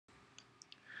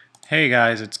Hey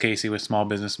guys, it's Casey with Small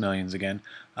Business Millions again.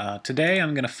 Today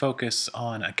I'm going to focus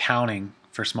on accounting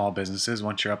for small businesses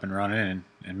once you're up and running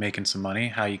and making some money,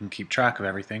 how you can keep track of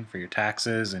everything for your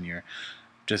taxes and your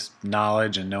just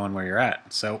knowledge and knowing where you're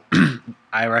at. So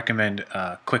I recommend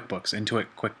Quickbooks, Intuit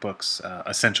Quickbooks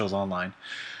Essentials Online.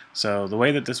 So the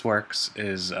way that this works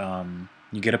is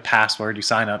you get a password, you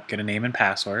sign up, get a name and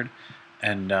password,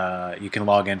 and you can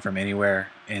log in from anywhere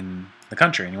in the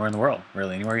country, anywhere in the world,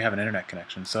 really, anywhere you have an internet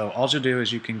connection. So all you'll do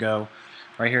is you can go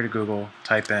right here to Google,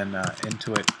 type in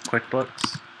Intuit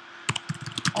QuickBooks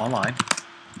Online.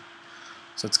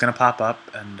 So it's going to pop up,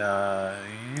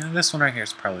 and this one right here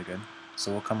is probably good.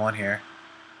 So we'll come on here.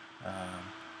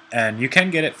 And you can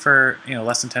get it for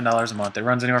less than $10 a month. It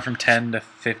runs anywhere from $10 to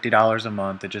 $50 a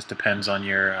month. It just depends on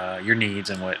your needs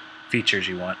and what features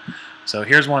you want. So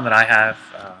here's one that I have.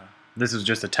 This is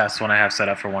just a test one I have set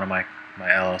up for one of my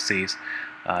LLCs.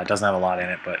 It doesn't have a lot in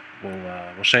it, but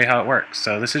we'll show you how it works.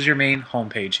 So this is your main home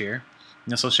page here.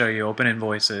 This will show you open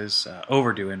invoices,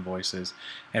 overdue invoices,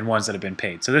 and ones that have been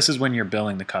paid. So this is when you're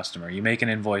billing the customer. You make an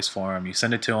invoice for them, you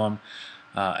send it to them,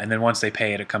 and then once they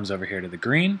pay it, it comes over here to the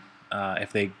green.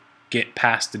 If they get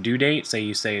past the due date, say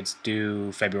it's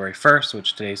due February 1st,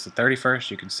 which today's the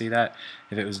 31st, you can see that.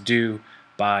 If it was due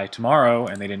by tomorrow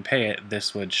and they didn't pay it,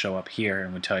 this would show up here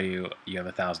and would tell you you have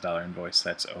a $1,000 invoice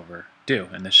that's overdue,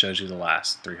 and this shows you the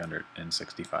last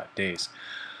 365 days.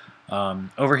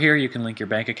 Over here you can link your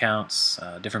bank accounts,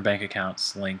 different bank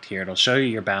accounts linked here. It'll show you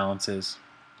your balances,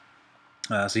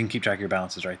 so you can keep track of your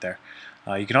balances right there.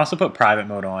 You can also put private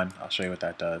mode on. I'll show you what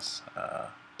that does.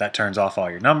 That turns off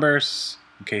all your numbers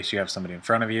in case you have somebody in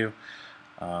front of you.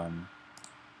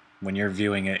 When you're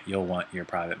viewing it, you'll want your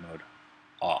private mode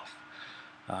off.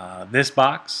 This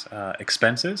box,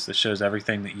 expenses, this shows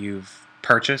everything that you've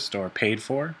purchased or paid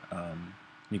for.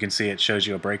 You can see it shows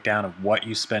you a breakdown of what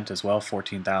you spent as well.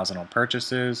 $14,000 on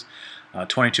purchases,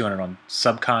 $2,200 on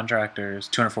subcontractors,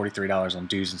 $243 on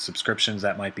dues and subscriptions.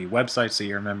 That might be websites that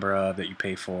you're a member of that you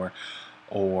pay for,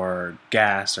 or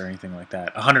gas or anything like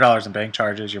that. $100 in bank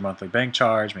charges, your monthly bank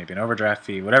charge, maybe an overdraft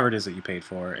fee, whatever it is that you paid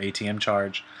for, ATM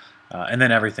charge, and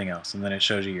then everything else. And then it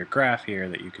shows you your graph here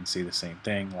that you can see the same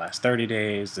thing, last 30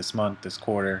 days, this month, this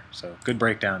quarter, so good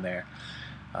breakdown there.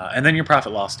 And then your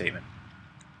profit loss statement.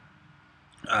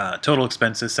 Total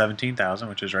expenses $17,000,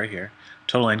 which is right here.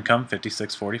 Total income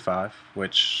 $56.45,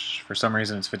 which for some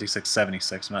reason it's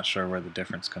 $56.76. I'm not sure where the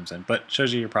difference comes in, but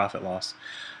shows you your profit loss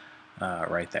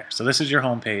right there. So this is your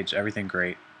home page, everything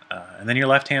great. And then your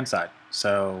left hand side.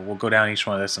 So we'll go down each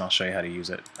one of this and I'll show you how to use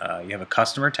it. You have a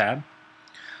customer tab.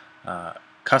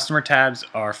 Customer tabs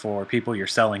are for people you're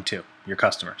selling to, your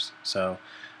customers. So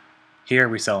here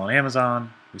we sell on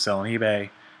Amazon, we sell on eBay,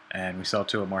 and we sell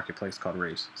to a marketplace called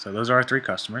Raise. So those are our three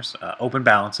customers. Open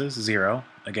balances, 0.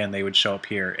 Again, they would show up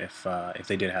here if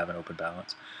they did have an open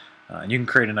balance. And you can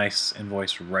create a nice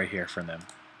invoice right here for them.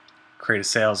 Create a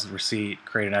sales receipt,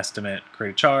 create an estimate,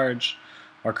 create a charge,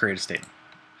 or create a statement.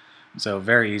 So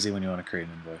very easy when you want to create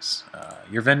an invoice.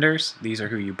 Your vendors, these are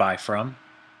who you buy from.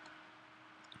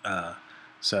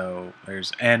 So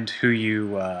there's and who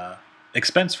you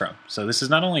expense from. So this is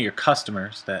not only your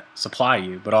customers that supply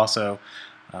you, but also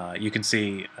you can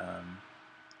see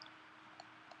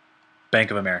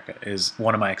Bank of America is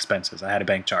one of my expenses. I had a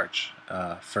bank charge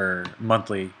for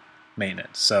monthly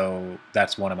maintenance, so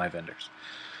that's one of my vendors.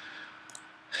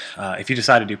 If you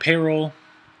decide to do payroll,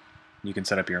 you can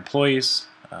set up your employees.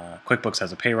 QuickBooks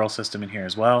has a payroll system in here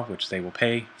as well, which they will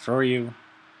pay for you.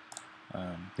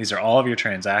 These are all of your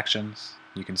transactions.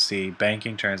 You can see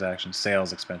banking transactions,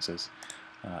 sales expenses,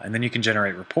 and then you can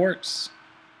generate reports,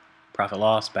 profit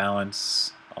loss,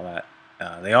 balance, all that.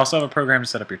 They also have a program to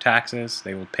set up your taxes.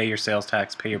 They will pay your sales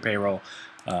tax, pay your payroll.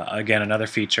 Again, another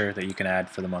feature that you can add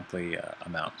for the monthly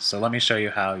amount. So let me show you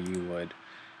how you would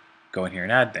go in here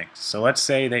and add things. So let's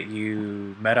say that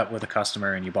you met up with a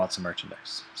customer and you bought some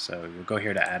merchandise. So you'll go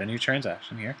here to add a new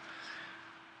transaction here.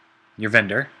 Your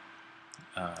vendor,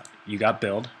 you got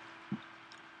billed.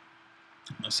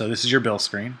 So this is your bill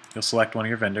screen. You'll select one of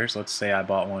your vendors. Let's say I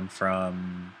bought one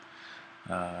from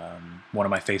one of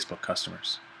my Facebook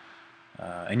customers.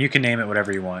 And you can name it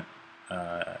whatever you want.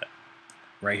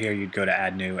 Right here you'd go to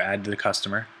add new, add to the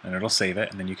customer, and it'll save it,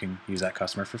 and then you can use that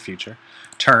customer for future.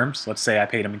 Terms, let's say I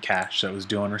paid them in cash, so it was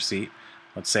due on receipt.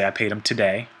 Let's say I paid them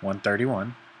today,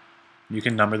 131. You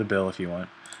can number the bill if you want.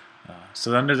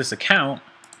 So under this account,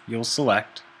 you'll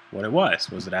select what it was.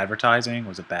 Was it advertising?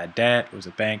 Was it bad debt? Was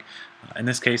it bank? In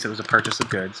this case, it was a purchase of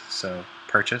goods. So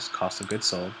purchase, cost of goods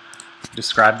sold.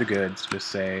 Describe the goods. Just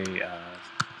say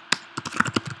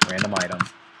random item.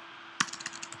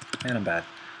 And I'm bad.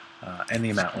 And the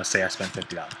amount. Let's say I spent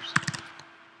 $50.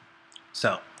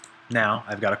 So now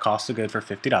I've got a cost of good for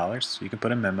 $50. So you can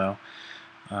put a memo.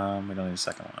 We don't need a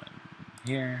second one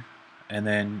here. And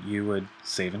then you would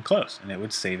save and close, and it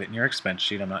would save it in your expense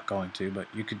sheet. I'm not going to, but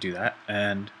you could do that.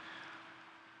 And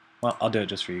well, I'll do it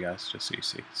just for you guys, just so you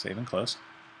see. Save and close.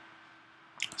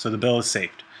 So the bill is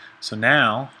saved. So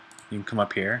now you can come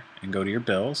up here and go to your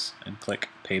bills and click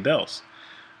Pay Bills.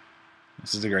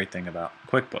 This is the great thing about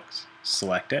QuickBooks.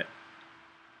 Select it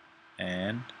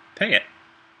and pay it.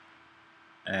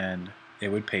 And it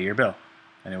would pay your bill.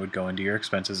 And it would go into your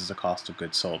expenses as a cost of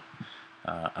goods sold.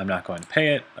 I'm not going to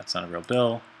pay it. That's not a real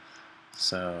bill.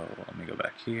 So let me go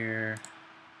back here.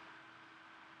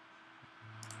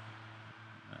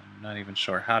 I'm not even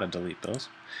sure how to delete those.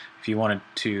 If you wanted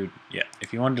to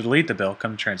delete the bill,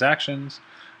 come to Transactions,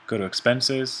 go to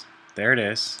Expenses. There it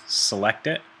is. Select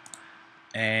it,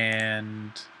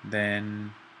 and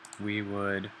then we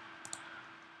would,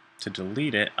 to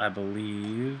delete it, I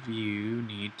believe you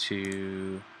need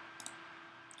to,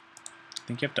 I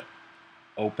think you have to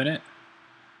open it,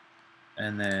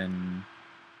 and then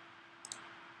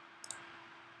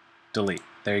delete.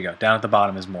 There you go. Down at the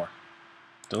bottom is More.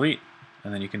 Delete,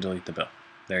 and then you can delete the bill.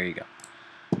 There you go.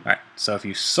 Alright, so if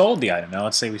you sold the item, now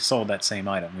let's say we sold that same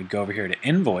item, we'd go over here to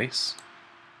Invoice,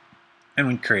 and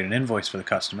we'd create an invoice for the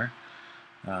customer.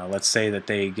 Let's say that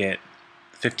they get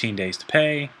 15 days to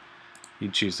pay.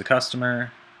 You'd choose the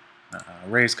customer,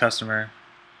 raise customer,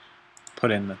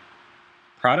 put in the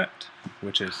product,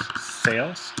 which is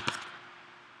sales.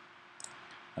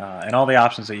 And all the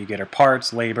options that you get are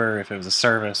parts, labor, if it was a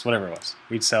service, whatever it was.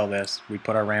 We'd sell this, we'd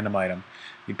put our random item,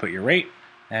 you'd put your rate,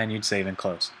 and you'd save and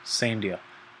close. Same deal.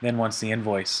 Then once the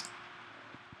invoice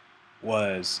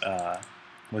was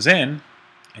in,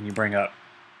 and you bring up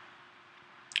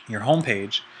your home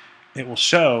page, it will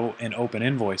show in open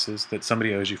invoices that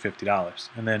somebody owes you $50.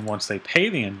 And then once they pay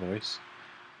the invoice,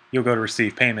 you'll go to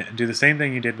receive payment and do the same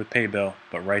thing you did with pay bill,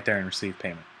 but right there in receive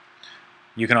payment.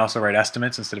 You can also write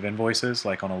estimates instead of invoices,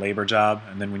 like on a labor job,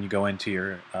 and then when you go into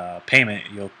your payment,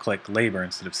 you'll click labor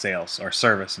instead of sales, or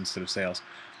service instead of sales.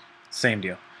 Same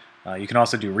deal. You can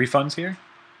also do refunds here.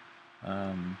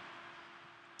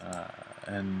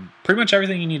 And pretty much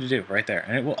everything you need to do right there,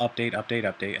 and it will update,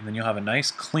 and then you'll have a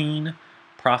nice clean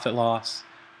profit loss,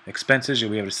 expenses.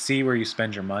 You'll be able to see where you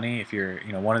spend your money. If you're,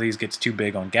 one of these gets too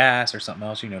big on gas or something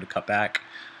else, to cut back,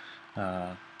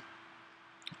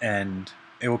 and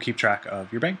it will keep track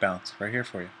of your bank balance right here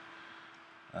for you.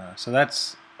 So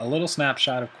that's a little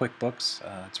snapshot of QuickBooks.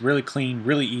 It's really clean,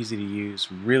 really easy to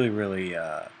use, really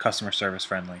customer service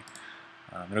friendly.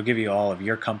 It'll give you all of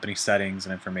your company settings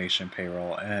and information,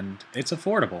 payroll, and it's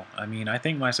affordable. I mean, I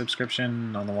think my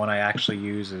subscription on the one I actually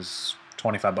use is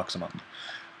 $25 a month.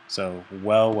 So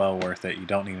well worth it. You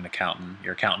don't need an accountant.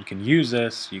 Your accountant can use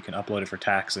this. You can upload it for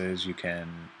taxes. You can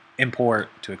import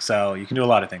to Excel. You can do a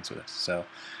lot of things with this. So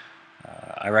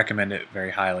I recommend it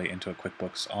very highly into a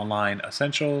QuickBooks Online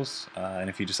Essentials. And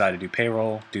if you decide to do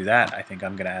payroll, do that. I think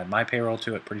I'm going to add my payroll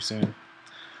to it pretty soon.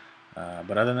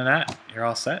 But other than that, you're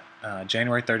all set.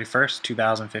 January 31st,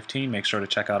 2015. Make sure to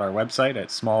check out our website at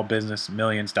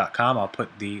smallbusinessmillions.com. I'll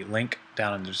put the link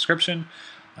down in the description.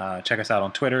 Check us out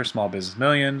on Twitter, Small Business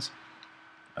Millions.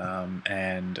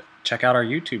 And check out our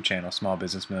YouTube channel, Small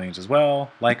Business Millions, as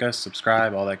well. Like us,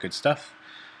 subscribe, all that good stuff.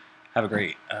 Have a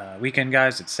great weekend,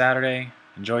 guys. It's Saturday.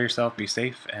 Enjoy yourself, be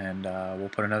safe, and we'll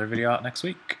put another video out next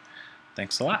week.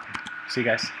 Thanks a lot. See you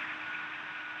guys.